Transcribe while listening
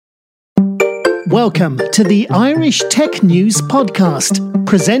Welcome to the Irish Tech News Podcast,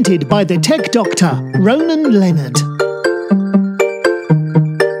 presented by the Tech Doctor, Ronan Leonard.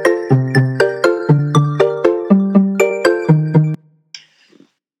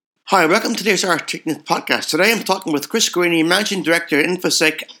 Hi, welcome to today's Irish Tech News Podcast. Today I'm talking with Chris Greany, Managing Director at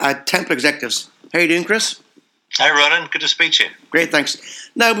InfoSec at Templar Executives. How are you doing, Chris? Hi, Ronan. Good to speak to you. Great, thanks.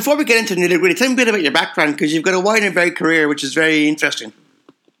 Now, before we get into the nitty-gritty, tell me a bit about your background, because you've got a wide and varied career, which is very interesting.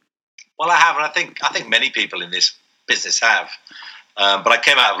 Well, I have, and I think many people in this business have. But I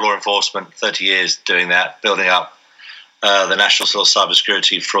came out of law enforcement, 30 years doing that, building up the national sort of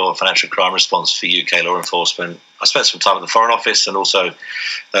cybersecurity, fraud, financial crime response for UK law enforcement. I spent some time at the Foreign Office and also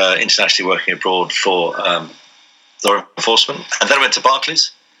internationally working abroad for law enforcement. And then I went to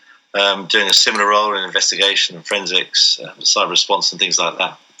Barclays, doing a similar role in investigation and forensics, cyber response and things like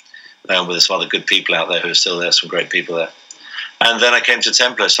that, with some other good people out there who are still there, some great people there. And then I came to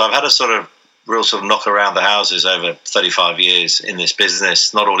Templar. So I've had a real knock around the houses over 35 years in this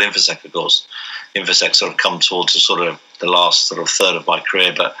business. Not all InfoSec, of course. InfoSec sort of come towards the last third of my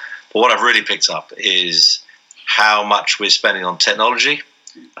career. But what I've really picked up is how much we're spending on technology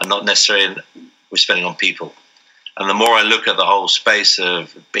and not necessarily we're spending on people. And the more I look at the whole space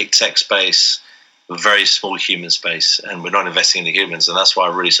of big tech space, very small human space, and we're not investing in the humans. And that's why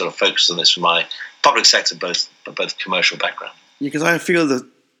I really focused on this from my public sector, both commercial background. Because I feel that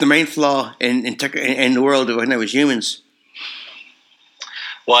the main flaw in tech in the world right now is humans.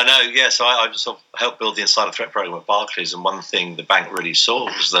 Well, I know, yes. So I just helped build the Insider Threat Program at Barclays, and one thing the bank really saw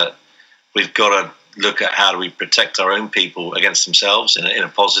was that we've got to look at how do we protect our own people against themselves in a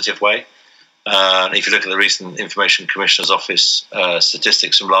positive way. And if you look at the recent Information Commissioner's Office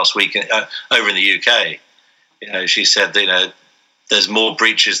statistics from last week over in the UK, she said that, there's more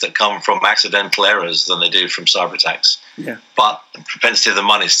breaches that come from accidental errors than they do from cyber attacks. Yeah. But the propensity of the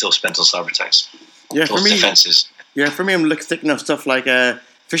money is still spent on cyber attacks. Yeah, for me, defenses. Yeah, for me, I'm thinking of stuff like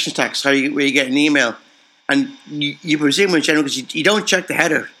phishing attacks, where you get an email and you presume in general, because you don't check the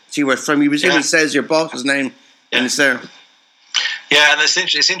header, see where it's from. You presume it says your boss's name and it's there. Yeah, and it's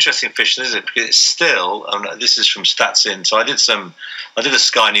interesting phishing, isn't it? Because it's still, this is from StatsIn. So I did a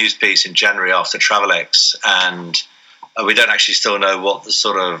Sky News piece in January after Travelex, and we don't actually still know what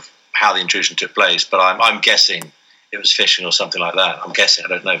how the intrusion took place, but I'm guessing it was phishing or something like that. I'm guessing, I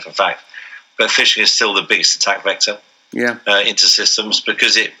don't know for a fact. But phishing is still the biggest attack vector into systems,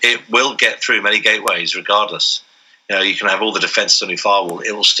 because it will get through many gateways regardless. You can have all the defenses on your firewall,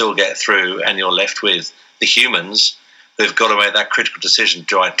 it will still get through, and you're left with the humans who've got to make that critical decision.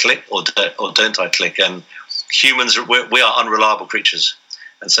 Do I click or don't I click? And humans, we are unreliable creatures.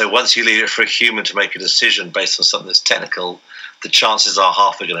 And so once you leave it for a human to make a decision based on something that's technical, the chances are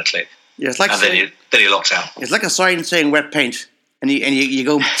half are going to click. Yeah, it's like then you're locked out. It's like a sign saying wet paint, and you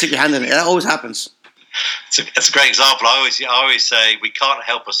go stick your hand in it. That always happens. It's a great example. I always say we can't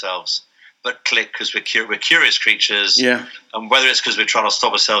help ourselves but click, because we're curious creatures. Yeah. And whether it's because we're trying to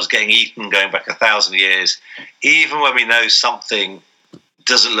stop ourselves getting eaten going back 1,000 years, even when we know something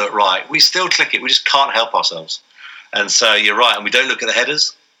doesn't look right, we still click it. We just can't help ourselves. And so you're right, and we don't look at the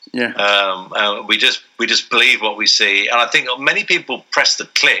headers. Yeah. We just believe what we see, and I think many people press the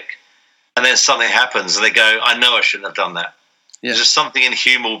click, and then something happens, and they go, "I know I shouldn't have done that." Yeah. There's just something in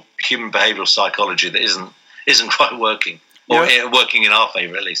human behavioural psychology that isn't quite working, or working in our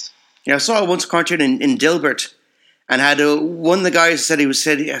favour at least. Yeah, I saw once a cartoon in Dilbert, and had one of the guys said,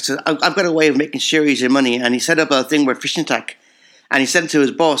 "I've got a way of making sure he's in money," and he set up a thing where phishing attack, and he sent it to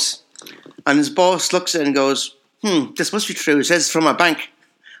his boss, and his boss looks at it and goes, this must be true. It says it's from our bank.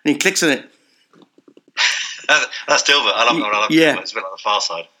 And he clicks on it. That's Dilbert. I love Dilbert. It's a bit like the Far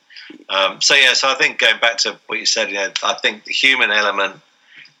Side. So I think going back to what you said, I think the human element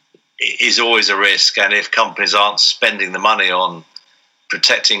is always a risk. And if companies aren't spending the money on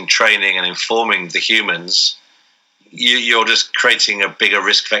protecting, training and informing the humans, you're just creating a bigger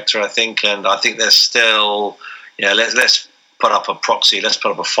risk vector, I think. And I think there's still, let's put up a proxy, let's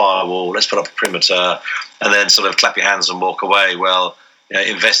put up a firewall, let's put up a perimeter, and then clap your hands and walk away. Well,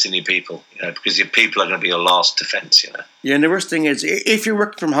 invest in your people, because your people are going to be your last defense. Yeah, and the worst thing is, if you're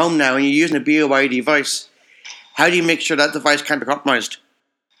working from home now and you're using a BOI device, how do you make sure that device can't be compromised?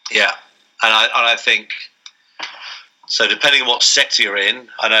 Yeah, and I think, so depending on what sector you're in,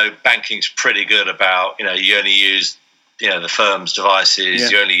 I know banking's pretty good about, you only use the firm's devices,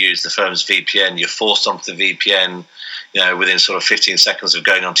 you only use the firm's VPN, you're forced onto the VPN, within 15 seconds of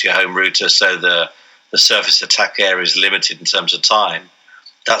going onto your home router, so the surface attack area is limited in terms of time.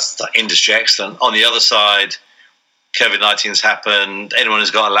 That's the industry excellent. On the other side, COVID-19's happened. Anyone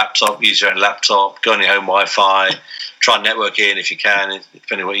who's got a laptop, use your own laptop, go on your home Wi-Fi, try and network in if you can,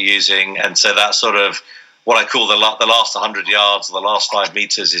 depending on what you're using. And so that's sort of what I call the last 100 yards or the last 5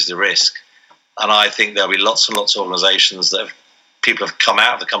 meters is the risk. And I think there'll be lots and lots of organizations that people have come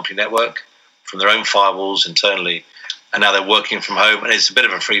out of the company network from their own firewalls internally, and now they're working from home. And it's a bit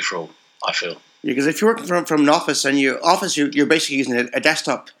of a free-for-all, I feel. Yeah, because if you're working from an office and you're basically using a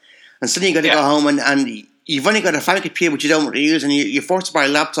desktop, and suddenly you've got to go home and you've only got a family computer which you don't want to use, and you're forced to buy a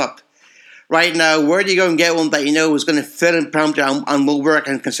laptop. Right now, where do you go and get one that you know is going to fit and promptly and will work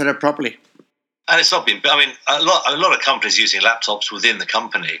and can set up properly? And it's not been. I mean, a lot of companies using laptops within the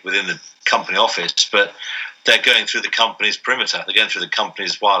company office, but they're going through the company's perimeter. They're going through the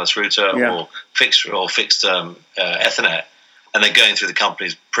company's wireless router or fixed Ethernet, and they're going through the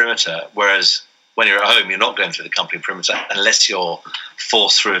company's perimeter. Whereas when you're at home, you're not going through the company perimeter unless you're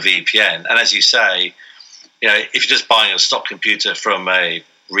forced through a VPN. And as you say, if you're just buying a stock computer from a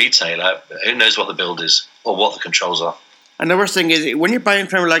retailer, who knows what the build is or what the controls are. And the worst thing is when you're buying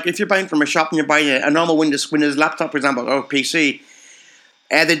from, if you're buying from a shop and you're buying a normal Windows laptop, for example, or PC,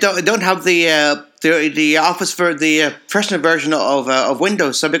 they don't have the Office for the professional version of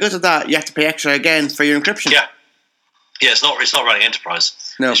Windows. So because of that, you have to pay extra again for your encryption. Yeah, it's not running enterprise.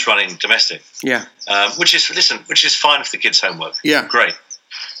 No, it's running domestic. Yeah, which is fine for the kids' homework. Yeah, great.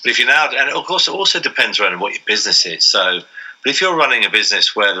 But if you're and of course it also depends on what your business is. So, but if you're running a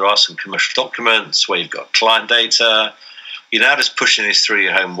business where there are some commercial documents, where you've got client data, you're now just pushing this through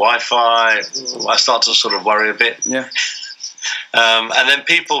your home Wi-Fi. I start to sort of worry a bit. Yeah. And then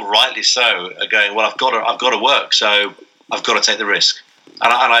people, rightly so, are going, well, I've got to work, so I've got to take the risk.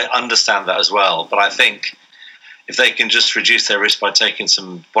 And I understand that as well. But I think if they can just reduce their risk by taking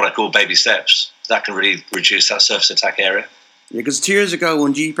some what I call baby steps, that can really reduce that surface attack area. Yeah, because 2 years ago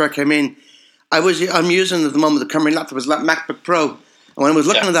when GDPR came in, I'm using at the moment the current laptop was MacBook Pro. And when I was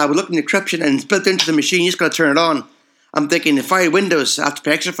looking at that, I was looking at encryption and it's built into the machine. You just got to turn it on. I'm thinking if I had Windows, I have to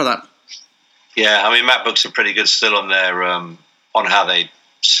pay extra for that. Yeah, I mean MacBooks are pretty good still on their on how they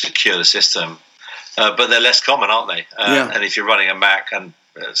secure the system, but they're less common, aren't they? And if you're running a Mac, and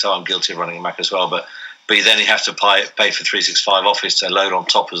so I'm guilty of running a Mac as well, but then you have to pay for 365 Office to load on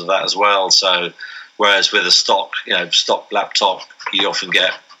top of that as well. So whereas with a stock laptop, you often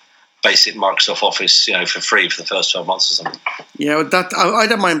get basic Microsoft Office, for free for the first 12 months or something. Yeah, I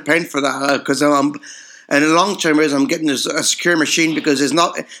don't mind paying for that because and in the long term is I'm getting a secure machine because it's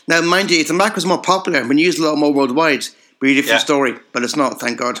not now. Mind you, if the Mac was more popular and been used a lot more worldwide, it'd be a different story. But it's not,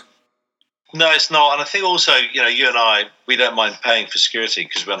 thank God. No, it's not. And I think also, you and I, we don't mind paying for security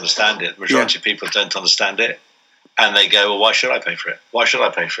because we understand it. The majority of people don't understand it, and they go, "Well, why should I pay for it? Why should I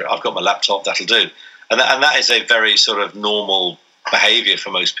pay for it? I've got my laptop; that'll do." And that is a very sort of normal behaviour for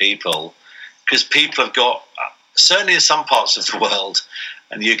most people because people have got, certainly in some parts of the world,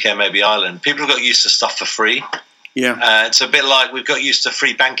 and UK, maybe Ireland, people have got used to stuff for free. Yeah, it's a bit like we've got used to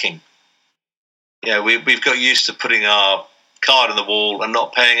free banking. Yeah, we've got used to putting our card on the wall and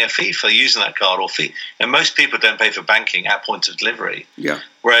not paying a fee for using that card or fee. And most people don't pay for banking at point of delivery. Yeah.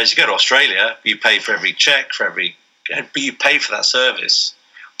 Whereas you go to Australia, you pay for every check, but you pay for that service.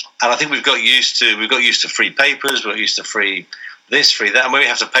 And I think we've got used to free papers, we're used to free this, free that, and when we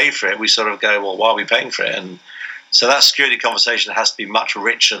have to pay for it, we sort of go, well, why are we paying for it? And so that security conversation has to be much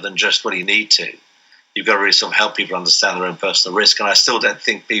richer than just what you need to. You've got to really sort of help people understand their own personal risk. And I still don't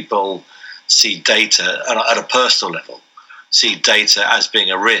think people see data at a personal level, see data as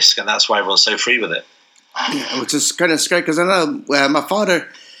being a risk, and that's why everyone's so free with it. Yeah, which is kind of scary because I know my father,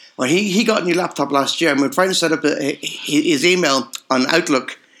 he got a new laptop last year and we were trying to set up his email on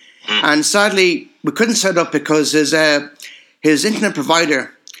Outlook. And sadly, we couldn't set up because his internet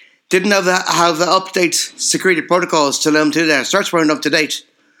provider didn't have the update security protocols to allow him to do that. Search weren't up to date.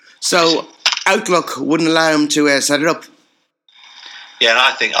 So Outlook wouldn't allow him to set it up. Yeah, and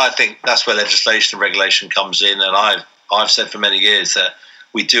I think that's where legislation and regulation comes in. And I've said for many years that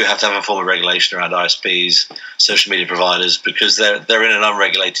we do have to have a form of regulation around ISPs, social media providers, because they're in an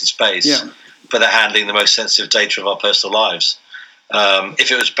unregulated space, but they're handling the most sensitive data of our personal lives.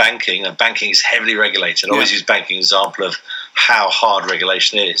 If it was banking, and banking is heavily regulated. I always use banking as an example of how hard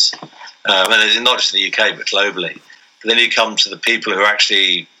regulation is. And it's not just in the UK, but globally. But then you come to the people who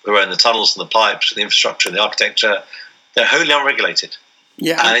own the tunnels and the pipes and the infrastructure and the architecture. They're wholly unregulated.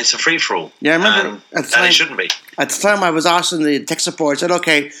 Yeah. And it's a free-for-all. Yeah, I remember. And it shouldn't be. At the time, I was asking the tech support, I said,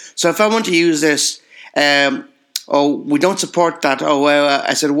 okay, so if I want to use this, we don't support that.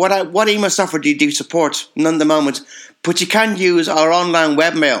 I said, what email software do you support? None at the moment. But you can use our online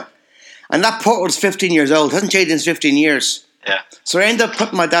webmail. And that portal is 15 years old. It hasn't changed in 15 years. Yeah. So I ended up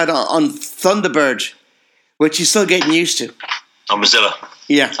putting my dad on Thunderbird, which you're still getting used to. On Mozilla.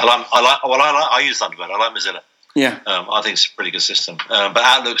 Yeah. I use Thunderbird. I like Mozilla. Yeah. I think it's a pretty good system. But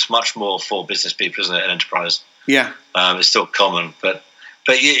Outlook's much more for business people, isn't it, and enterprise? Yeah. It's still common, but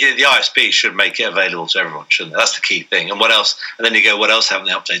the ISP should make it available to everyone, shouldn't it? That's the key thing. And what else? And then you go, what else haven't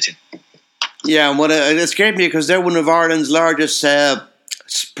they updated? Yeah, and it scared me because they're one of Ireland's largest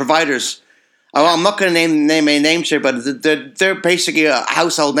providers. I'm not going to name a name here, but they're basically a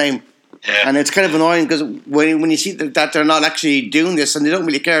household name. Yeah. And it's kind of annoying because when you see that they're not actually doing this and they don't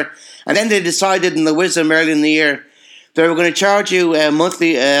really care. And then they decided in the wisdom early in the year they were going to charge you a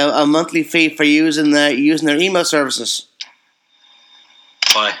monthly fee for using their email services.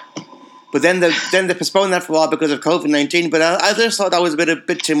 Why? But then they postponed that for a while because of COVID-19. But I just thought that was a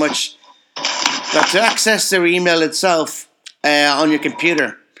bit too much. That to access their email itself on your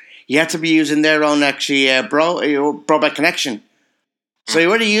computer, you have to be using their own broadband connection. So you're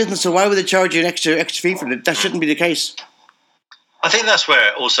already using it, so why would they charge you an extra fee for it? That shouldn't be the case. I think that's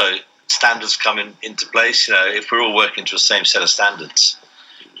where also standards come into place. If we're all working to the same set of standards,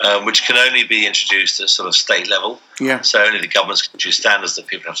 which can only be introduced at sort of state level. Yeah. So only the governments can introduce standards that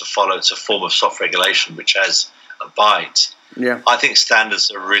people have to follow. It's a form of soft regulation which abides. Yeah. I think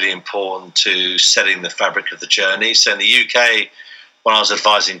standards are really important to setting the fabric of the journey. So in the UK, when I was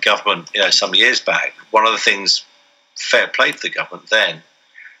advising government, some years back, one of the things, fair play to the government then,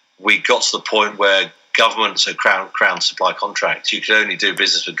 we got to the point where government, so Crown supply contracts, you could only do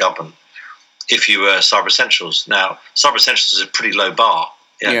business with government if you were Cyber Essentials. Now, Cyber Essentials is a pretty low bar.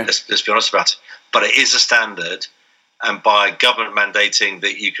 Let's be honest about it. But it is a standard, and by government mandating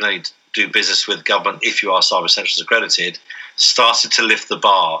that you can only do business with government if you are Cyber Essentials accredited, started to lift the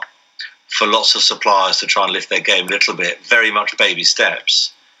bar for lots of suppliers to try and lift their game a little bit, very much baby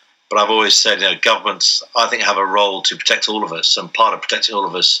steps. But I've always said, governments, I think, have a role to protect all of us, and part of protecting all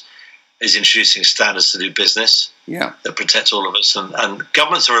of us is introducing standards to do business that protect all of us. And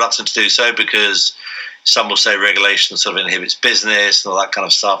governments are reluctant to do so because some will say regulation sort of inhibits business and all that kind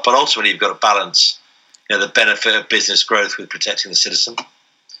of stuff. But ultimately, you've got to balance the benefit of business growth with protecting the citizen.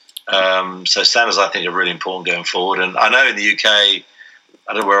 So standards, I think, are really important going forward. And I know in the UK,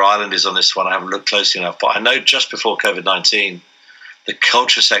 I don't know where Ireland is on this one, I haven't looked closely enough, but I know just before COVID-19, the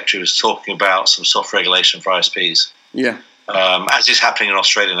Culture Secretary was talking about some soft regulation for ISPs. Yeah. As is happening in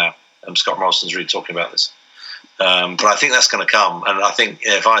Australia now. Scott Morrison's really talking about this. But I think that's going to come. And I think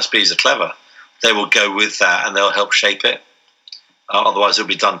if ISPs are clever, they will go with that and they'll help shape it. Otherwise, it'll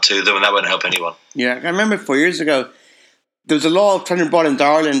be done to them and that won't help anyone. Yeah, I remember 4 years ago, there was a law trying to be brought into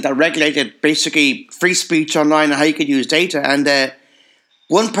Ireland that regulated basically free speech online and how you could use data. And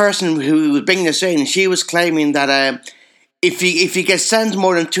one person who was bringing this in, she was claiming that if you get sent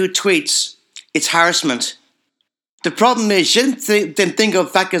more than 2 tweets, it's harassment. The problem is, you didn't think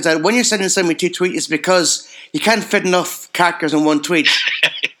of factors that when you're sending somebody 2 tweets, it's because you can't fit enough characters in 1 tweet.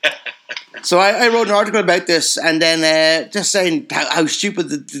 So I wrote an article about this, and then just saying how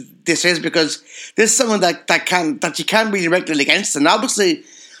stupid this is, because this is someone that you can't really regulate against. And obviously,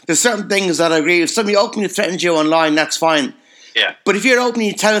 there's certain things that I agree. If somebody openly threatens you online, that's fine. Yeah. But if you're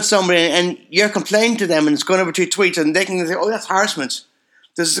openly telling somebody and you're complaining to them and it's going over 2 tweets and they can say, oh, that's harassment.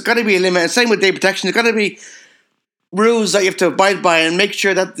 There's got to be a limit. And same with data protection. There's got to be rules that you have to abide by and make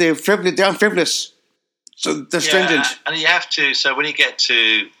sure that they're aren't frivolous. So they're stringent. And you have to, so when you get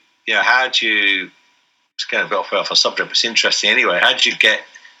to, how do you, it's kind of off a subject, but it's interesting anyway, how do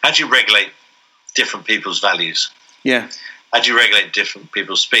you regulate different people's values? Yeah. How do you regulate different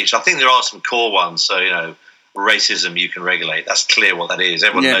people's speech? I think there are some core ones. So, racism you can regulate. That's clear what that is.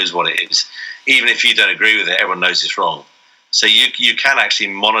 Everyone knows what it is. Even if you don't agree with it, everyone knows it's wrong. So you can actually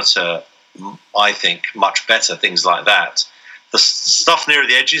monitor, I think, much better things like that. The stuff nearer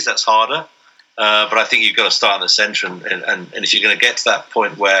the edges, that's harder. But I think you've got to start in the centre. And if you're going to get to that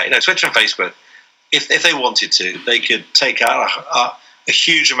point where, Twitter and Facebook, if they wanted to, they could take out a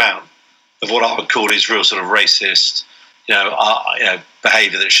huge amount of what I would call is real sort of racist,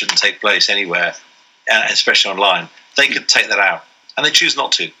 behaviour that shouldn't take place anywhere, especially online. They could take that out. And they choose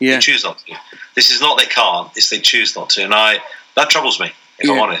not to. Yeah. They choose not to. This is not they can't, it's they choose not to. And that troubles me, if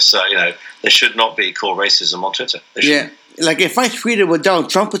I'm honest. So, there should not be called racism on Twitter. Yeah. Like, if I tweeted with Donald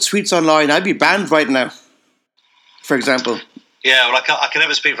Trump with tweets online, I'd be banned right now, for example. Yeah, well, I can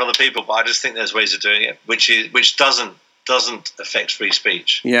never speak for other people, but I just think there's ways of doing it, which doesn't affect free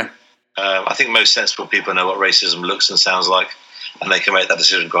speech. Yeah. I think most sensible people know what racism looks and sounds like, and they can make that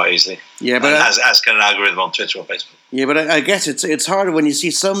decision quite easily. Yeah, but as can an algorithm on Twitter or Facebook. Yeah, but I guess it's harder when you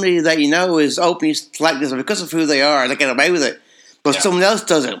see somebody that is openly like this because of who they are, they get away with it. But someone else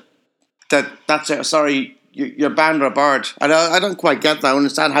does it. That's it. Sorry, you're banned or barred. I don't quite get that. I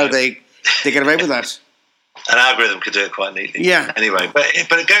understand how they get away with that. An algorithm could do it quite neatly. Yeah. Anyway, but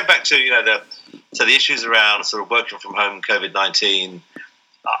going back to the issues around sort of working from home, COVID-19.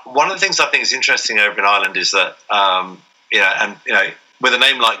 One of the things I think is interesting over in Ireland is that with a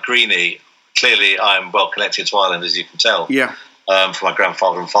name like Greany, clearly I'm well connected to Ireland, as you can tell. Yeah. From my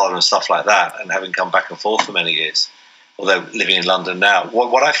grandfather and father and stuff like that, and having come back and forth for many years, although living in London now.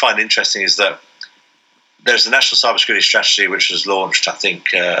 What I find interesting is that there's the National Cybersecurity Strategy, which was launched, I think,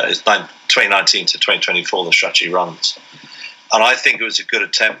 it's 2019 to 2024, the strategy runs. And I think it was a good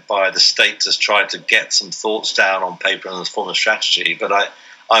attempt by the state to try to get some thoughts down on paper in the form of strategy. But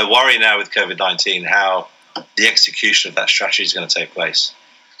I worry now with COVID-19 how the execution of that strategy is going to take place.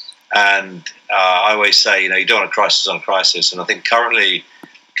 And I always say, you don't want a crisis on a crisis. And I think currently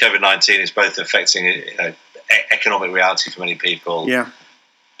COVID-19 is both affecting economic reality for many people. Yeah.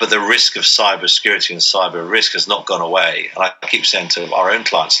 But the risk of cybersecurity and cyber risk has not gone away. And I keep saying to our own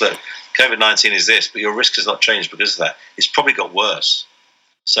clients, look, COVID-19 is this, but your risk has not changed because of that. It's probably got worse.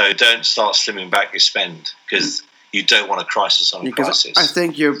 So don't start slimming back your spend because you don't want a crisis on a crisis. I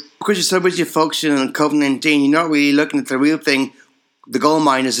think because you're so busy focusing on COVID-19, you're not really looking at the real thing. The gold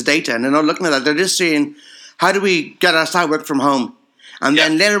mine is the data, and they're not looking at that. They're just saying, how do we get our staff work from home? And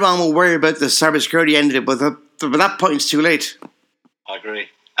then later on we'll worry about the cybersecurity end of it, but that point it's too late. I agree.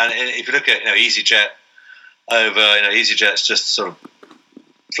 And if you look at EasyJet, EasyJet's just sort of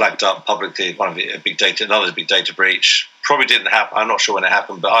flagged up publicly another big data breach. Probably didn't happen. I'm not sure when it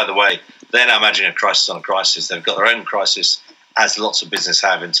happened, but either way, they're now managing a crisis on a crisis. They've got their own crisis, as lots of business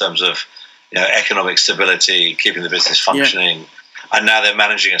have in terms of economic stability, keeping the business functioning, and now they're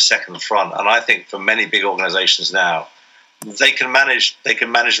managing a second front. And I think for many big organisations now, they can manage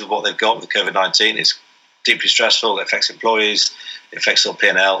with what they've got with COVID-19. It's deeply stressful. It affects employees. It affects their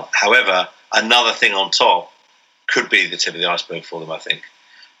P&L. However, another thing on top could be the tip of the iceberg for them, I think.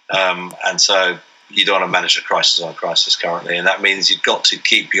 And so you don't want to manage a crisis on a crisis currently. And that means you've got to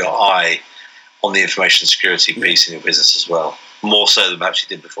keep your eye on the information security piece in your business as well, more so than perhaps you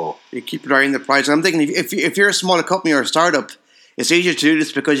did before. You keep your eye on the price. I'm thinking if you're a smaller company or a startup, it's easier to do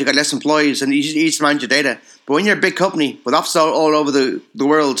this because you've got less employees and easier to manage your data. But when you're a big company with offices all over the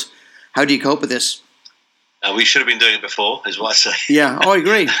world, how do you cope with this? We should have been doing it before, is what I say. Yeah, I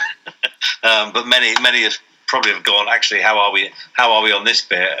agree. But many have probably have gone, actually, how are we on this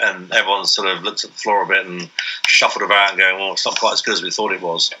bit? And everyone sort of looked at the floor a bit and shuffled about and going, well, it's not quite as good as we thought it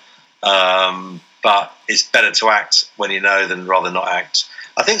was. But it's better to act when you know than rather not act.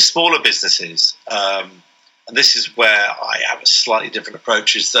 I think smaller businesses, and this is where I have a slightly different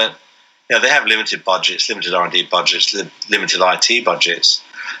approach, is that they have limited budgets, limited R&D budgets, limited IT budgets.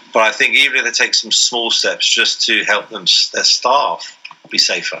 But I think even if they take some small steps just to help their staff be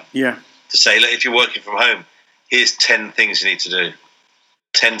safer. Yeah. To say, look, if you're working from home, here's 10 things you need to do.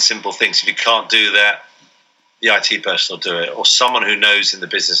 10 simple things. If you can't do that, the IT person will do it, or someone who knows in the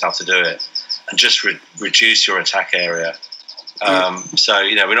business how to do it, and just reduce your attack area. So,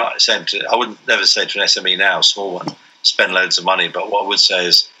 we're not saying I wouldn't never say to an SME now, a small one, spend loads of money. But what I would say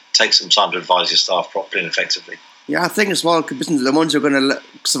is take some time to advise your staff properly and effectively. Yeah, I think the small businesses are the ones who are going to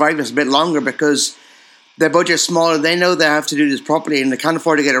survive this a bit longer because their budget is smaller. They know they have to do this properly and they can't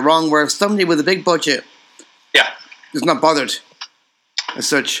afford to get it wrong. Whereas somebody with a big budget is not bothered as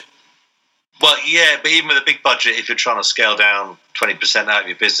such. Well, yeah, but even with a big budget, if you're trying to scale down 20% out of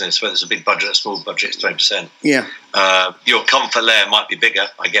your business, whether it's a big budget or a small budget, it's 20%. Yeah. Your comfort layer might be bigger.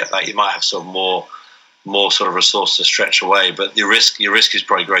 I get that. You might have sort of more sort of resource to stretch away, but your risk is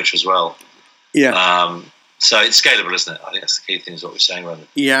probably greater as well. Yeah. So it's scalable, isn't it? I think that's the key thing is what we're saying, Ronan.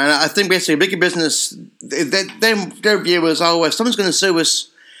 Yeah, and I think basically a bigger business, their view is, if someone's going to sue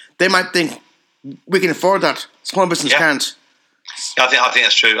us, they might think we can afford that. Small business can't. I think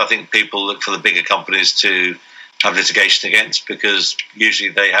that's true. I think people look for the bigger companies to have litigation against because usually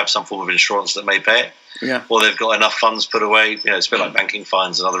they have some form of insurance that may pay it. Yeah. Or they've got enough funds put away. It's a bit like banking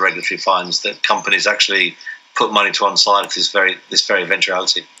fines and other regulatory fines that companies actually put money to one side of this very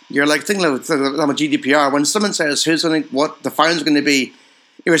eventuality. You're like thinking about GDPR. When someone says, here's what the fine's going to be,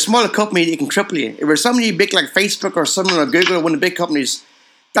 if you're a smaller company, it can triple you. If you're somebody big like Facebook or someone like Google or one of the big companies,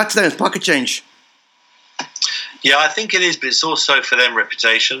 that's them, it's pocket change. Yeah, I think it is, but it's also for them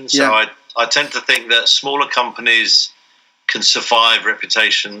reputation. So I tend to think that smaller companies can survive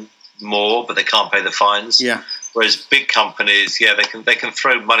reputation more, but they can't pay the fines. Yeah. Whereas big companies, they can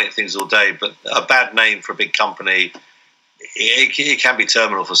throw money at things all day, but a bad name for a big company, it can be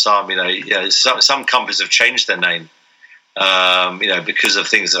terminal for some. Some companies have changed their name, because of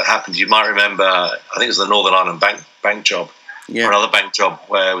things that have happened. You might remember, I think it was the Northern Ireland bank job, or another bank job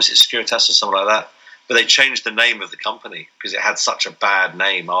where was it Securitas or something like that. But they changed the name of the company because it had such a bad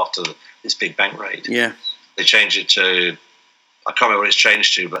name after this big bank raid. Yeah. They changed it to, I can't remember what it's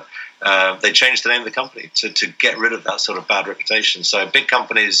changed to, but they changed the name of the company to get rid of that sort of bad reputation. So big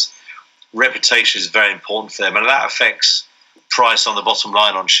companies' reputation is very important for them, and that affects price on the bottom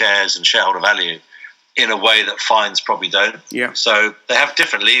line on shares and shareholder value in a way that fines probably don't. Yeah. So they have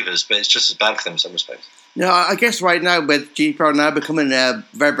different levers, but it's just as bad for them in some respects. Now, I guess right now with GDPR now becoming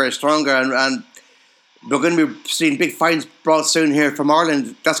very, very stronger, and we're going to be seeing big fines brought soon here from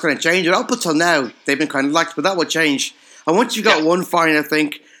Ireland, that's going to change. And up until now, they've been kind of lax, but that will change. And once you've got one fine, I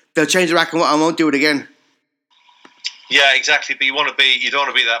think they'll change the rack and won't do it again. Yeah, exactly. But you don't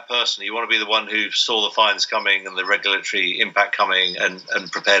want to be that person. You want to be the one who saw the fines coming and the regulatory impact coming and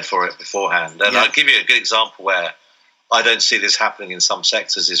prepared for it beforehand. And I'll give you a good example where I don't see this happening in some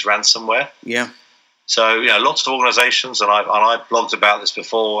sectors is ransomware. Yeah. So, lots of organisations, and I've blogged about this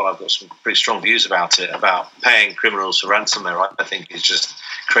before, and I've got some pretty strong views about it, about paying criminals for ransomware. I think is just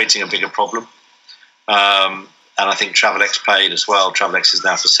creating a bigger problem. And I think Travelex paid as well. Travelex is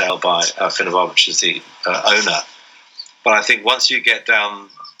now for sale by Finnavar, which is the owner. But I think once you get down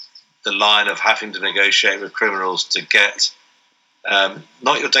the line of having to negotiate with criminals to get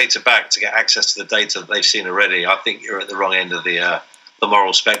not your data back, to get access to the data that they've seen already, I think you're at the wrong end of the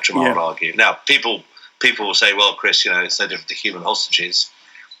moral spectrum, I would argue. Now, people will say, well, Chris, it's no different to human hostages.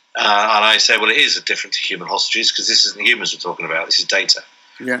 And I say, well, it is different to human hostages because this isn't humans we're talking about. This is data.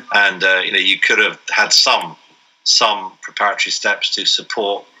 Yeah. And, you could have had some preparatory steps to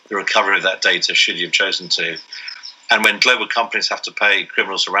support the recovery of that data should you have chosen to. And when global companies have to pay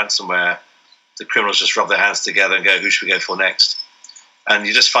criminals for ransomware, the criminals just rub their hands together and go, who should we go for next? And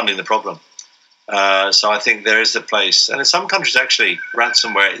you're just funding the problem. So I think there is a place. And in some countries, actually,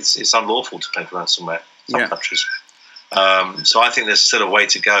 ransomware, it's unlawful to pay for ransomware. Some countries. So I think there's still a way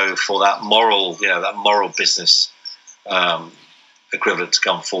to go for that moral business equivalent to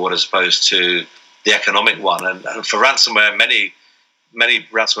come forward as opposed to the economic one. And for ransomware, many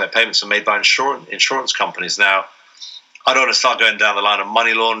ransomware payments are made by insurance companies. Now, I don't want to start going down the line of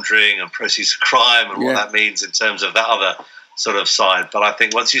money laundering and proceeds of crime and what that means in terms of that other sort of side. But I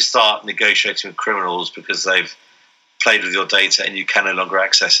think once you start negotiating with criminals because they've played with your data and you can no longer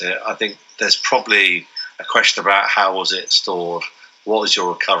access it, I think there's probably a question about how was it stored, what was your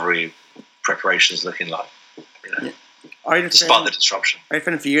recovery preparations looking like, despite the disruption. I had a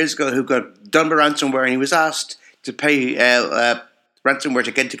friend a few years ago who got done by ransomware, and he was asked to pay ransomware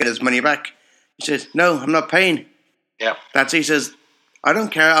to get his money back. He said, "No, I'm not paying." Yeah, he says, "I don't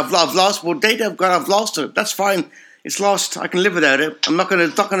care. I've lost what data I've got. I've lost it. That's fine. It's lost. I can live without it. I'm not going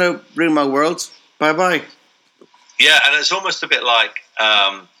to ruin my world. Bye bye." Yeah, and it's almost a bit like.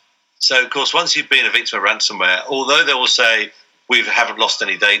 So, of course, once you've been a victim of ransomware, although they will say we haven't lost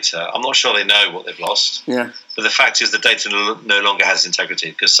any data, I'm not sure they know what they've lost. Yeah. But the fact is the data no longer has integrity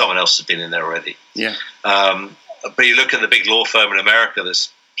because someone else has been in there already. Yeah. But you look at the big law firm in America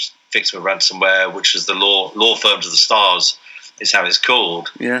that's victim of ransomware, which is the law firms of the stars, is how it's called.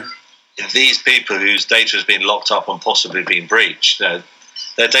 Yeah. These people whose data has been locked up and possibly been breached, their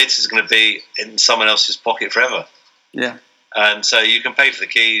data is going to be in someone else's pocket forever. Yeah. And so you can pay for the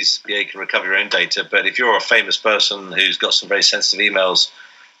keys, you can recover your own data, but if you're a famous person who's got some very sensitive emails,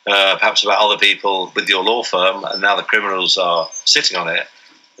 perhaps about other people with your law firm, and now the criminals are sitting on it,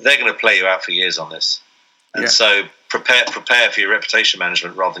 they're going to play you out for years on this. And so prepare for your reputation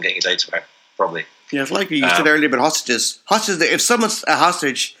management rather than getting your data back, probably. Yeah, it's like you said earlier about hostages. If someone's a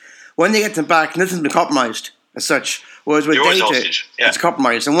hostage, when they get them back, nothing's been compromised as such. Whereas with data, it's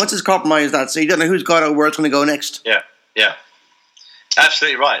compromised. And once it's compromised, you don't know who's got it or where it's going to go next. Yeah,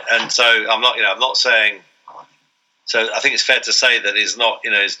 absolutely right. And so I'm not saying. So I think it's fair to say that it's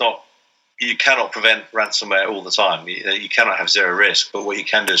not. You cannot prevent ransomware all the time. You cannot have zero risk. But what you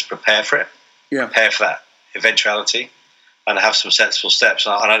can do is prepare for it. Yeah. Prepare for that eventuality, and have some sensible steps.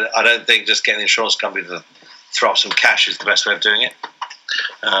 And I don't think just getting the insurance company to throw up some cash is the best way of doing it.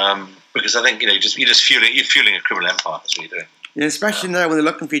 Because I think you're just fueling a criminal empire. That's what you're doing. Yeah, especially now when they're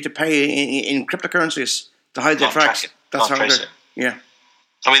looking for you to pay in cryptocurrencies to hide their tracks. That's how it. Yeah.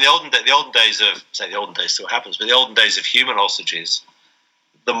 I mean, the olden days still happens, but the olden days of human hostages,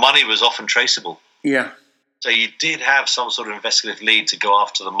 the money was often traceable. Yeah. So you did have some sort of investigative lead to go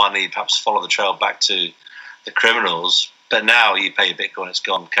after the money, perhaps follow the trail back to the criminals. But now you pay your Bitcoin, it's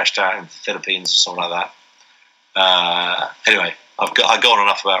gone, cashed out in the Philippines or something like that. Anyway, I've gone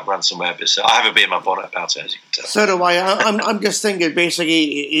enough about ransomware, but I have a bit in my bonnet about it, as you can tell. So do I. I'm just thinking, basically,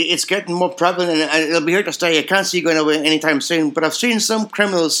 it's getting more prevalent, and it'll be here to stay. I can't see it going away anytime soon. But I've seen some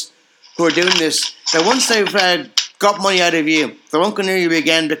criminals who are doing this, that once they've got money out of you, they won't go near you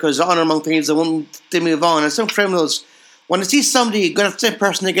again because honor among things, they move on. And some criminals, when they see somebody going to the same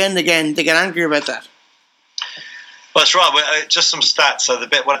person again and again, they get angry about that. Well, that's right. Just some stats. So the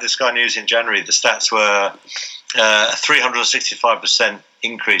bit one of the Sky News in January, the stats were a 365%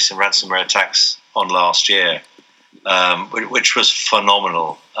 increase in ransomware attacks on last year, which was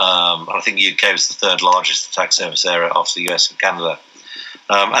phenomenal. I think the UK was the third largest attack surface area after the US and Canada.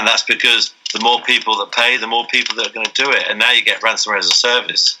 And that's because the more people that pay, the more people that are going to do it. And now you get ransomware as a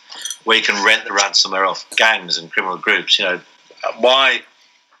service, where you can rent the ransomware off gangs and criminal groups. Why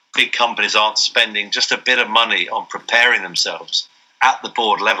big companies aren't spending just a bit of money on preparing themselves at the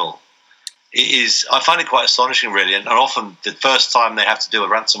board level is, I find it quite astonishing, really. And often the first time they have to deal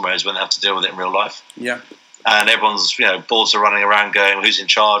with ransomware is when they have to deal with it in real life. Yeah. And everyone's, boards are running around going, who's in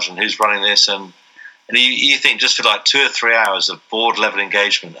charge and who's running this? And you think just for like 2 or 3 hours of board level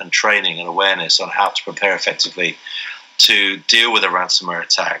engagement and training and awareness on how to prepare effectively to deal with a ransomware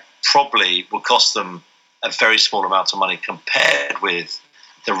attack probably will cost them a very small amount of money compared with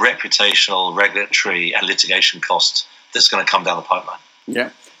the reputational, regulatory and litigation cost that's going to come down the pipeline. Yeah.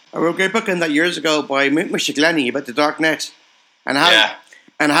 I wrote a great book on that years ago by Mr. Greany about the dark net and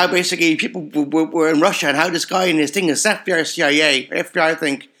how basically people were in Russia and how this guy and his thing is FBI, CIA, FBI, I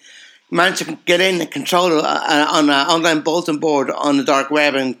think, managed to get in and control on an online bulletin board on the dark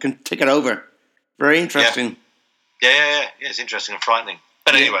web and can take it over. Very interesting. Yeah, it's interesting and frightening.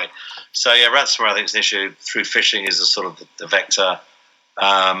 But anyway, so ransomware I think is an issue. Through phishing is a sort of the vector.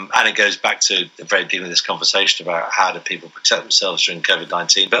 And it goes back to the very beginning of this conversation about how do people protect themselves during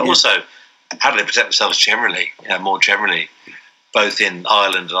COVID-19, but also how do they protect themselves generally, more generally, both in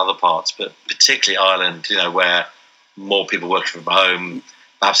Ireland and other parts, but particularly Ireland, where more people working from home,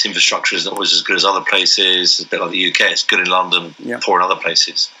 perhaps infrastructure is not always as good as other places. It's a bit like the UK, it's good in London, poor in other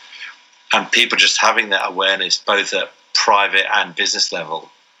places. And people just having that awareness, both at private and business level,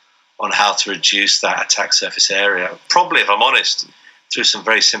 on how to reduce that attack surface area. Probably, if I'm honest, through some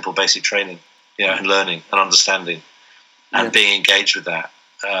very simple basic training, and learning and understanding and being engaged with that.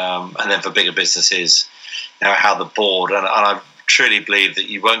 And then for bigger businesses, how the board, and I truly believe that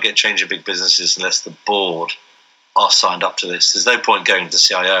you won't get change in big businesses unless the board are signed up to this. There's no point going to the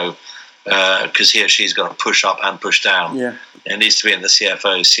CIO because he or she's got to push up and push down. Yeah. It needs to be in the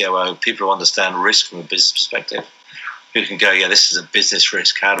CFO, COO, people who understand risk from a business perspective, who can go, this is a business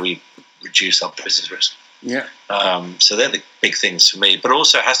risk. How do we reduce our business risk? Yeah. So they're the big things for me, but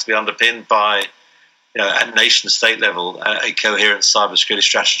also it has to be underpinned by, at nation state level, a coherent cybersecurity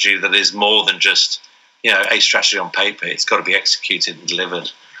strategy that is more than just, a strategy on paper. It's got to be executed and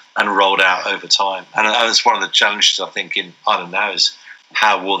delivered and rolled out over time. And that's one of the challenges I think in Ireland now is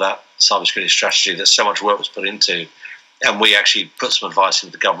how will that cybersecurity strategy that so much work was put into, and we actually put some advice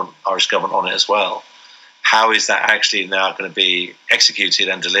into the government, Irish government on it as well. How is that actually now going to be executed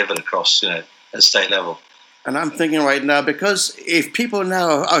and delivered across, at state level? And I'm thinking right now, because if people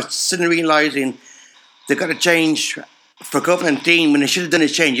now are suddenly realising they've got to change for COVID-19 when they should have done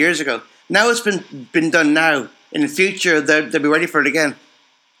this change years ago, now it's been done now. In the future, they'll be ready for it again.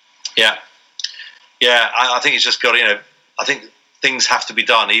 Yeah. I think it's just got, I think things have to be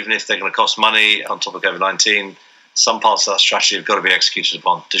done, even if they're going to cost money on top of COVID-19. Some parts of that strategy have got to be executed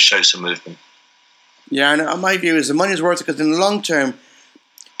upon to show some movement. Yeah, and my view is the money's worth it because in the long term,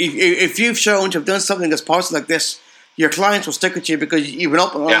 if you've shown to have done something that's possible like this, your clients will stick with you because you've been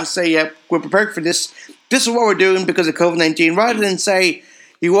up and say, we're prepared for this. This is what we're doing because of COVID-19. Rather than say,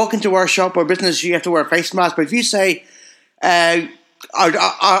 you walk into our shop or business, you have to wear a face mask. But if you say,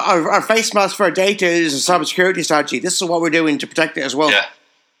 our face mask for our data is a cybersecurity strategy, this is what we're doing to protect it as well.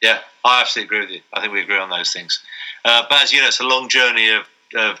 Yeah, I absolutely agree with you. I think we agree on those things. But as you know, it's a long journey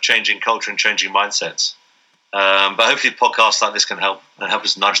of changing culture and changing mindsets. But hopefully podcasts like this can help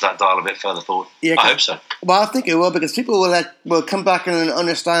us nudge that dial a bit further forward. Yeah, I hope so. Well, I think it will, because people will come back and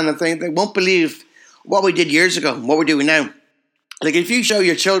understand and think they won't believe what we did years ago and what we're doing now. Like if you show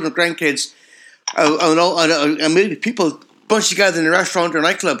your children, grandkids, a movie, people bunch together in a restaurant or a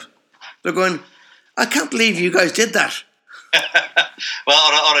nightclub, they're going, I can't believe you guys did that. Well,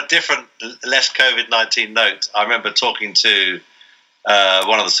 on a different, less COVID-19 note, I remember talking to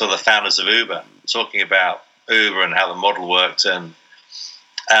one of the sort of the founders of Uber, talking about Uber and how the model worked, and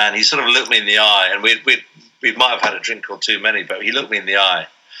he sort of looked me in the eye, and we might have had a drink or too many, but he looked me in the eye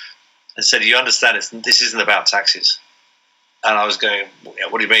and said, "You understand, this isn't about taxis." And I was going,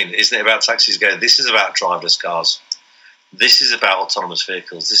 "What do you mean? Isn't it about taxis?" Going, "This is about driverless cars. This is about autonomous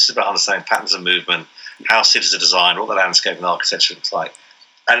vehicles. This is about understanding patterns of movement, how cities are designed, what the landscape and architecture looks like."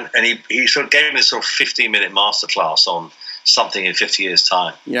 And he sort of gave me this sort of 15-minute masterclass on something in 50 years'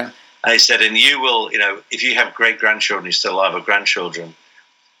 time. Yeah. And he said, and you will, if you have great-grandchildren who still alive or grandchildren,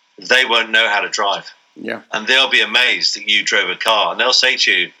 they won't know how to drive. Yeah. And they'll be amazed that you drove a car. And they'll say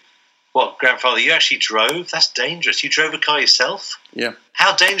to you, What, grandfather, you actually drove? That's dangerous. You drove a car yourself? Yeah.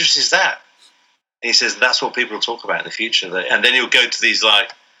 How dangerous is that? And he says that's what people will talk about in the future. And then you'll go to these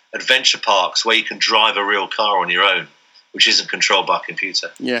like adventure parks where you can drive a real car on your own, which isn't controlled by a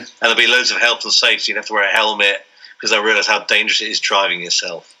computer. Yeah. And there'll be loads of health and safety. You have to wear a helmet because they'll realise how dangerous it is driving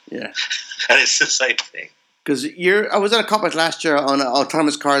yourself. Yeah. And it's the same thing. Because I was at a conference last year on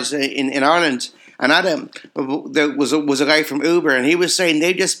autonomous cars in Ireland, and there was a guy from Uber, and he was saying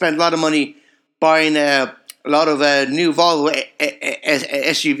they just spent a lot of money buying a lot of new Volvo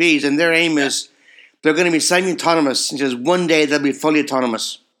SUVs, and their aim is they're going to be semi-autonomous. He says one day they'll be fully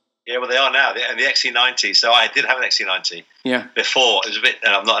autonomous. Yeah, well, they are now. And the XC90, so I did have an XC90 before. It was a bit,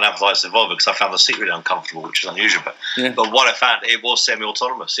 I'm not an advertiser of Volvo because I found the seat really uncomfortable, which is unusual. But what I found, it was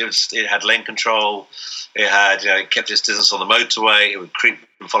semi-autonomous. It had lane control. It had, it kept its distance on the motorway. It would creep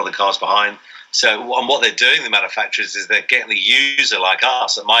and follow the cars behind. So, and what they're doing, the manufacturers, is they're getting the user like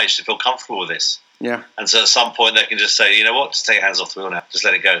us at my age to feel comfortable with this. Yeah. And so at some point they can just say, you know what, just take your hands off the wheel now. Just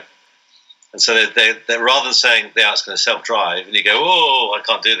let it go. And so they're rather than saying it's going to self-drive, and you go, oh, I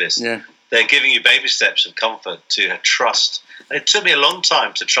can't do this. Yeah. They're giving you baby steps of comfort to trust. And it took me a long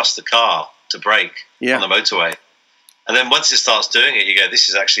time to trust the car to brake on the motorway. And then once it starts doing it, you go, this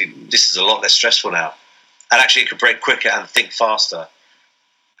is a lot less stressful now. And actually it could brake quicker and think faster.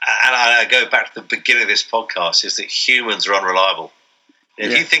 And I go back to the beginning of this podcast, is that humans are unreliable.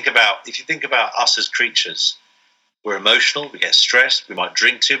 If you think about us as creatures, we're emotional, we get stressed, we might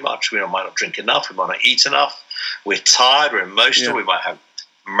drink too much, we might not drink enough, we might not eat enough, we're tired, we're emotional, we might have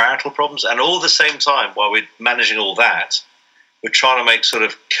marital problems, and all at the same time, while we're managing all that, we're trying to make sort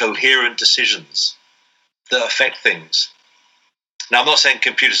of coherent decisions that affect things. Now, I'm not saying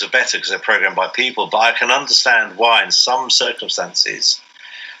computers are better because they're programmed by people, but I can understand why in some circumstances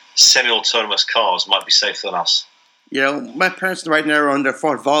semi-autonomous cars might be safer than us. My parents right now are on their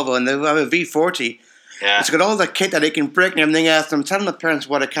Ford Volvo, and they have a V40. Yeah. It's got all the kit that it can brake and everything else. And I'm telling the parents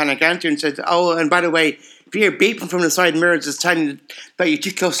what I can and can't do, and said, oh, and by the way, if you're beeping from the side mirrors, it's telling you that you're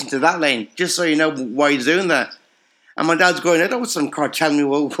too close into that lane, just so you know why you're doing that. And my dad's going, I don't want some car telling me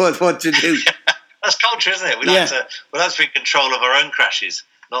what to do. That's culture, isn't it? We like to be in control of our own crashes,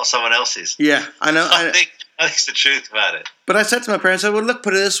 not someone else's. Yeah, I know. I think that's the truth about it. But I said to my parents, well, look,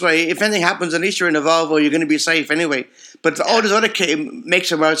 put it this way. If anything happens, at least you're in a Volvo, you're going to be safe anyway. But all this other kit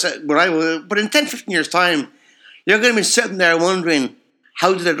makes it but in 10, 15 years' time, you're going to be sitting there wondering,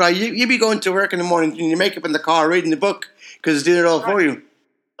 how did it drive? You'll be going to work in the morning and you make up in the car reading the book because it's doing it all for you.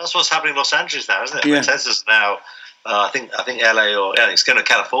 That's what's happening in Los Angeles now, isn't it? Yeah. Tesla's now, I think LA or it's going to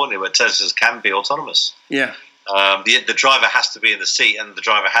California where Teslas can be autonomous. Yeah. The driver has to be in the seat and the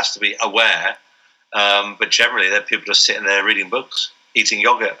driver has to be aware. But generally, they're people just sitting there reading books, eating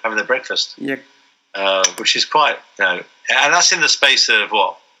yogurt, having their breakfast. Yeah. Which is quite, and that's in the space of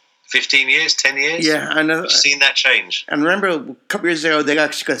 15 years, 10 years? Yeah, I know. We've seen that change. And remember, a couple of years ago, they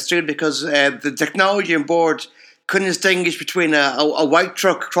actually got sued because the technology on board couldn't distinguish between a white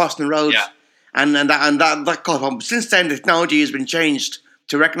truck crossing the road and that caught on. Since then, the technology has been changed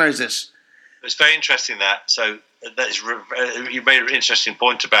to recognise this. It's very interesting you made an interesting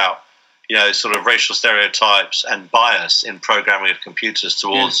point about, sort of racial stereotypes and bias in programming of computers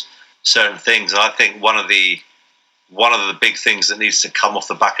towards certain things. And I think one of the big things that needs to come off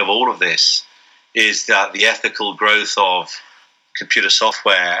the back of all of this is that the ethical growth of computer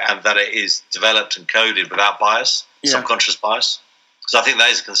software and that it is developed and coded without bias, subconscious bias. Because I think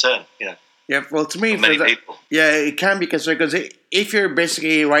that is a concern, Yeah, well, to me, for many people. Yeah, it can be a concern because if you're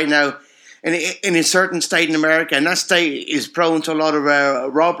basically right now in a certain state in America, and that state is prone to a lot of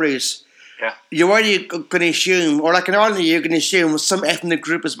robberies, you're already going to assume, or like in Ireland, you're going to assume some ethnic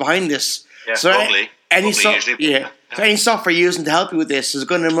group is behind this. Yeah, so probably. So any software you're using to help you with this is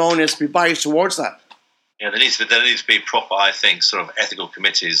going to more or less be biased towards that. Yeah, there needs to be proper, I think, sort of ethical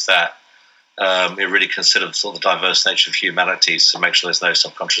committees that really consider the sort of diverse nature of humanities to make sure there's no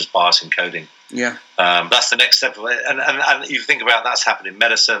subconscious bias in coding. Yeah, that's the next step. And you think about that's happened in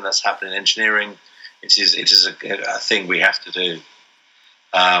medicine, that's happened in engineering. It is a thing we have to do.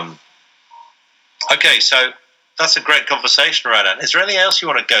 Okay, so that's a great conversation, Ronan. Is there anything else you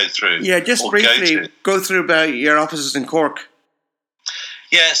want to go through? Yeah, just briefly go through about your offices in Cork.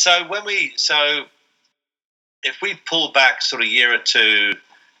 Yeah, so if we pull back sort of a year or two,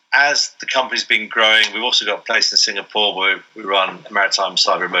 as the company's been growing, we've also got a place in Singapore where we run a maritime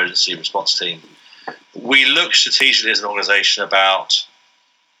cyber emergency response team. We look strategically as an organisation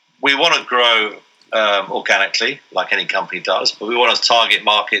we want to grow organically, like any company does, but we want to target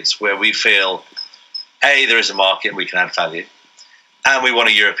markets where we feel there is a market and we can add value, and we want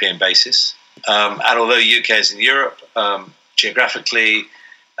a European basis. And although UK is in Europe, geographically,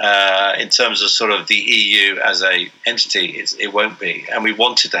 In terms of sort of the EU as a entity, it won't be. And we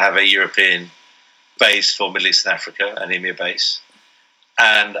wanted to have a European base for Middle East and Africa, an EMEA base.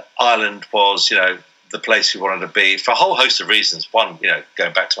 And Ireland was, the place we wanted to be for a whole host of reasons. One,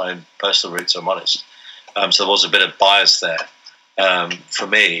 going back to my own personal roots, I'm honest. So there was a bit of bias there for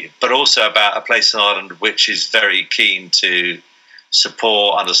me, but also about a place in Ireland which is very keen to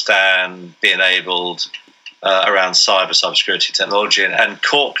support, understand, be enabled around cybersecurity technology. And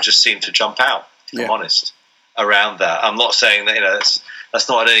Cork just seemed to jump out, if I'm honest, around that. I'm not saying that, that's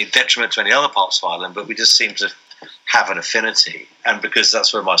not at any detriment to any other parts of Ireland, but we just seem to have an affinity. And because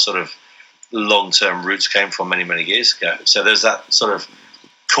that's where my sort of long-term roots came from many, many years ago. So there's that sort of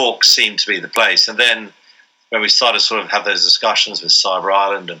Cork seemed to be the place. And then when we started to sort of have those discussions with Cyber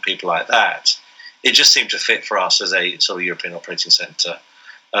Ireland and people like that, it just seemed to fit for us as a sort of European operating centre.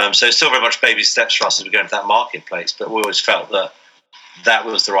 So it's still very much baby steps for us as we go into that marketplace, but we always felt that that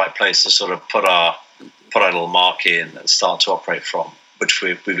was the right place to sort of put our little mark in and start to operate from, which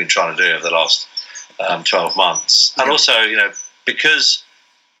we've been trying to do over the last 12 months. And also, because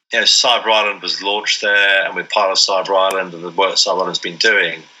Cyber Ireland was launched there and we're part of Cyber Ireland and the work Cyber Ireland's been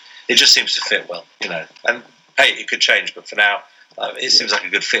doing, it just seems to fit well, And hey, it could change, but for now, it seems like a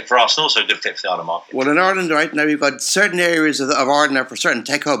good fit for us and also a good fit for the Ireland market. Well, in Ireland right now, we've got certain areas of Ireland are for certain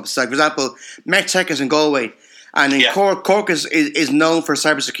tech hubs. Like, for example, MedTech is in Galway, and in Cork is known for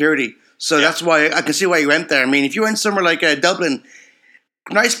cybersecurity. So that's why I can see why you went there. I mean, if you went somewhere like Dublin,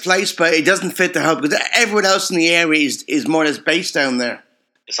 nice place, but it doesn't fit the hub because everyone else in the area is more or less based down there.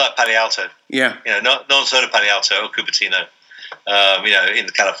 It's like Palo Alto. Yeah. No one's heard of Palo Alto or Cupertino, in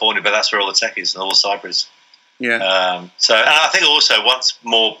California, but that's where all the tech is and all the cyber is. Yeah. So, and I think also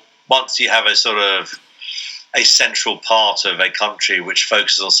once you have a sort of a central part of a country which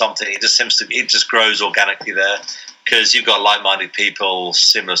focuses on something, it just grows organically there because you've got like-minded people,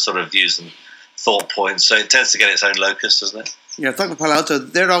 similar sort of views and thought points. So it tends to get its own locus, doesn't it? Yeah, talking about Palo Alto,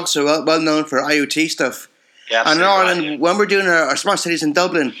 they're also well known for IoT stuff. Yeah, and in Ireland, when we're doing our smart cities in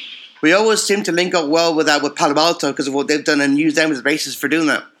Dublin, we always seem to link up well with Palo Alto because of what they've done and use them as a basis for doing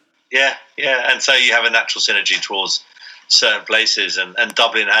that. Yeah, and so you have a natural synergy towards certain places, and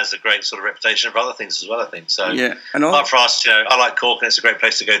Dublin has a great sort of reputation for other things as well, I think. So, but for us, I like Cork, and it's a great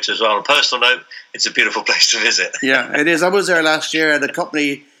place to go to as well. On a personal note, it's a beautiful place to visit. Yeah, it is. I was there last year at a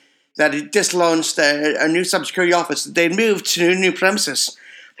company that had just launched a new cybersecurity office. They moved to new premises.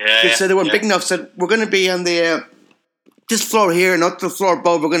 So they weren't big enough. Said we're going to be on the this floor here, not the floor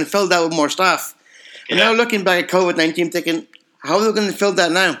above. We're going to fill that with more staff. And now looking back at COVID-19, thinking, how are we going to fill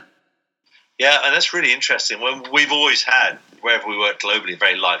that now? Yeah, and that's really interesting. We've always had, wherever we work globally, a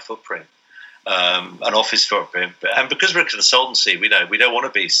very light footprint, an office footprint. And because we're a consultancy, we don't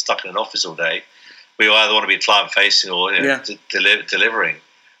want to be stuck in an office all day. We either want to be client-facing or delivering.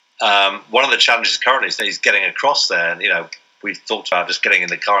 One of the challenges currently is getting across there. And, we've talked about just getting in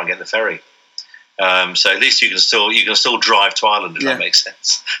the car and getting the ferry. So at least you can still drive to Ireland, if that makes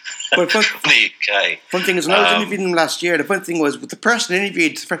sense. From the UK. Fun thing is, when I was interviewing them last year, the fun thing was, the person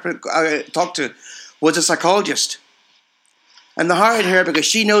interviewed, the person I talked to, was a psychologist. And they hired her because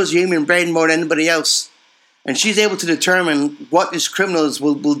she knows the human brain more than anybody else. And she's able to determine what these criminals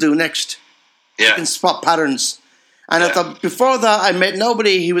will do next. Yeah. She can spot patterns. And I thought, before that, I met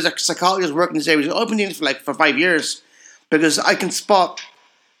nobody who was a psychologist working this area. I've been doing it for 5 years because I can spot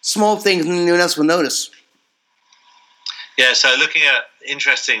small things and no one else will notice. Yeah, so looking at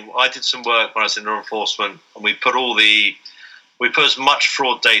I did some work when I was in law enforcement, and we put as much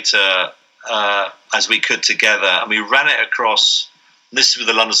fraud data as we could together, and we ran it across. This is with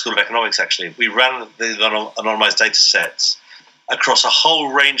the London School of Economics. Actually, we ran the anonymized data sets across a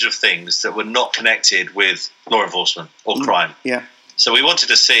whole range of things that were not connected with law enforcement or crime. Yeah. So we wanted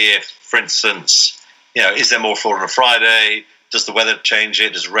to see if, for instance, is there more fraud on a Friday? Does the weather change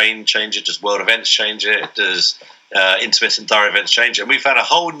it? Does rain change it? Does world events change it? Does intermittent diary events change it? And we found a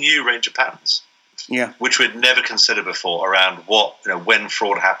whole new range of patterns, which we'd never considered before around when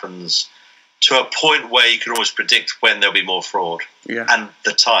fraud happens, to a point where you can almost predict when there'll be more fraud and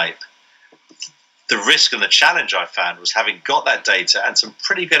the type. The risk and the challenge I found was, having got that data and some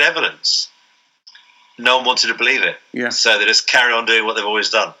pretty good evidence, no one wanted to believe it. Yeah. So they just carry on doing what they've always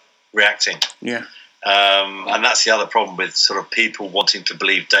done, reacting. Yeah. And that's the other problem with sort of people wanting to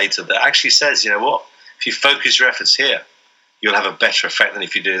believe data that actually says, if you focus your efforts here, you'll have a better effect than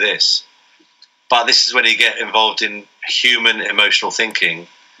if you do this. But this is when you get involved in human emotional thinking.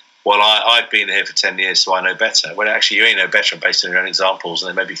 Well, I've been here for 10 years, so I know better. Well, actually, you ain't no better based on your own examples, and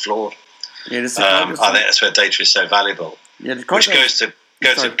they may be flawed. Yeah, I think that's where data is so valuable. Yeah, which goes to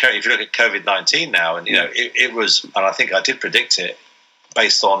if you look at COVID-19 now, and it was, and I think I did predict it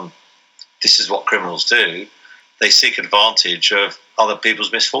based on this is what criminals do. They seek advantage of other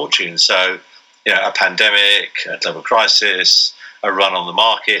people's misfortunes. So, a pandemic, a global crisis, a run on the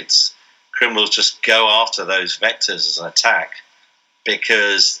markets, criminals just go after those vectors as an attack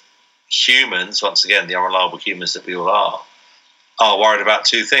because humans, once again, the unreliable humans that we all are worried about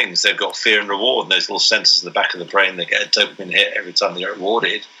two things. They've got fear and reward, and those little sensors in the back of the brain, they get a dopamine hit every time they get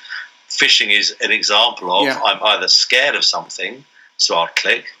rewarded. Phishing is an example of I'm either scared of something, so I'll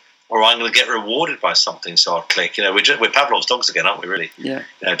click, or I'm going to get rewarded by something, so I'll click. We're Pavlov's dogs again, aren't we, really? Yeah.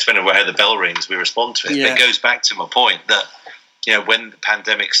 Depending on how the bell rings, we respond to it. Yeah. It goes back to my point that, when the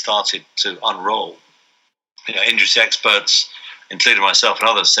pandemic started to unroll, industry experts, including myself and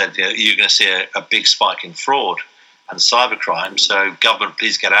others, said, you're going to see a big spike in fraud and cybercrime, so government,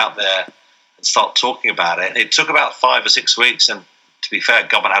 please get out there and start talking about it. It took about 5 or 6 weeks, and to be fair,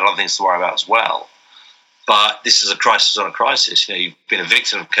 government had other things to worry about as well. But this is a crisis on a crisis. You've been a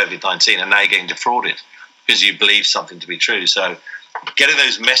victim of COVID-19 and now you're getting defrauded because you believe something to be true. So getting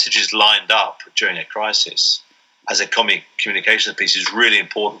those messages lined up during a crisis as a communications piece is really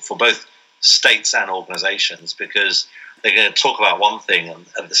important for both states and organizations because they're going to talk about one thing and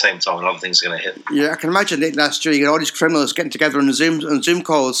at the same time another thing's going to hit. Yeah, I can imagine late last year you got all these criminals getting together on Zoom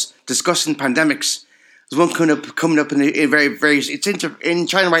calls discussing pandemics. There's one coming up in very it's in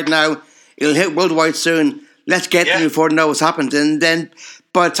China right now. It'll hit worldwide soon. Let's get them before they know what's happened. And then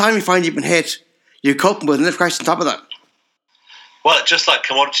by the time you find you've been hit, you're coping with another crisis on top of that. Well, just like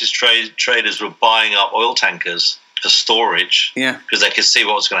commodities traders were buying up oil tankers for storage because they could see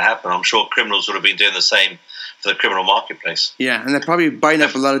what was going to happen, I'm sure criminals would have been doing the same for the criminal marketplace. Yeah, and they're probably buying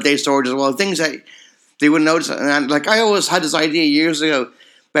up a lot of day storage as well. Things that they wouldn't notice. And I always had this idea years ago,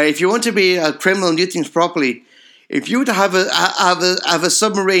 but if you want to be a criminal and do things properly, if you were to have a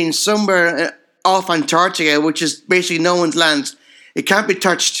submarine somewhere off Antarctica, which is basically no one's land, it can't be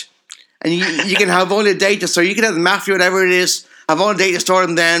touched, and you can have all the data. So you can have the mafia, whatever it is, have all the data stored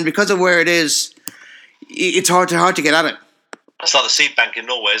in there, and because of where it is, it's hard to get at it. It's like the seed bank in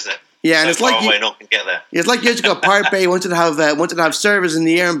Norway, isn't it? Yeah, and it's like no one can get there. It's like years ago, Pirate Bay wanted to have servers in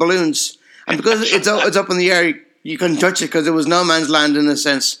the air and balloons, and because it's up in the air, you couldn't touch it because it was no man's land in a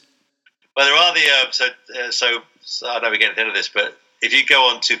sense. Well, there are the so I know we're getting into this, but if you go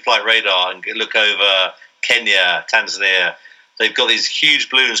on to Flight Radar and look over Kenya, Tanzania, they've got these huge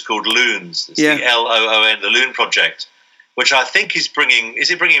balloons called Loons. It's the LOON, the Loon Project, which I think is bringing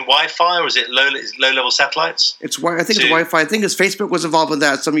Wi-Fi or is it low-level satellites? I think it's Wi-Fi. I think Facebook was involved with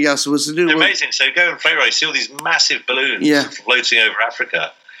that. Something else was to do with... Amazing. So go on Flight Radar, you see all these massive balloons floating over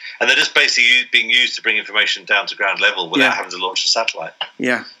Africa, and they're just basically being used to bring information down to ground level without having to launch a satellite.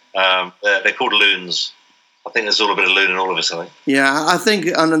 Yeah. They're called Loons. I think there's all a bit of loon in all of us, I think. Yeah, I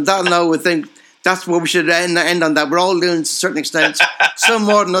think on that note, we think that's where we should end on that. We're all loons to a certain extent. Some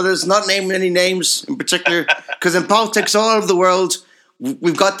more than others, not naming any names in particular. Because in politics all over the world,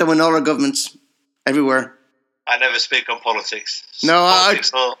 we've got them in all our governments, everywhere. I never speak on politics. No,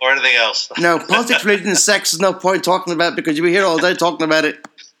 politics or anything else. No, politics, religion and sex is no point talking about it because you'll be here all day talking about it.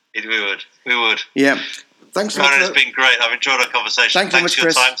 We would. Yeah. Thanks so much. Ronan, it's been great. I've enjoyed our conversation. Thanks for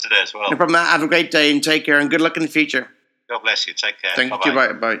your time today as well. No problem. Have a great day and take care and good luck in the future. God bless you. Take care. Thank you.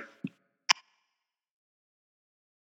 Bye.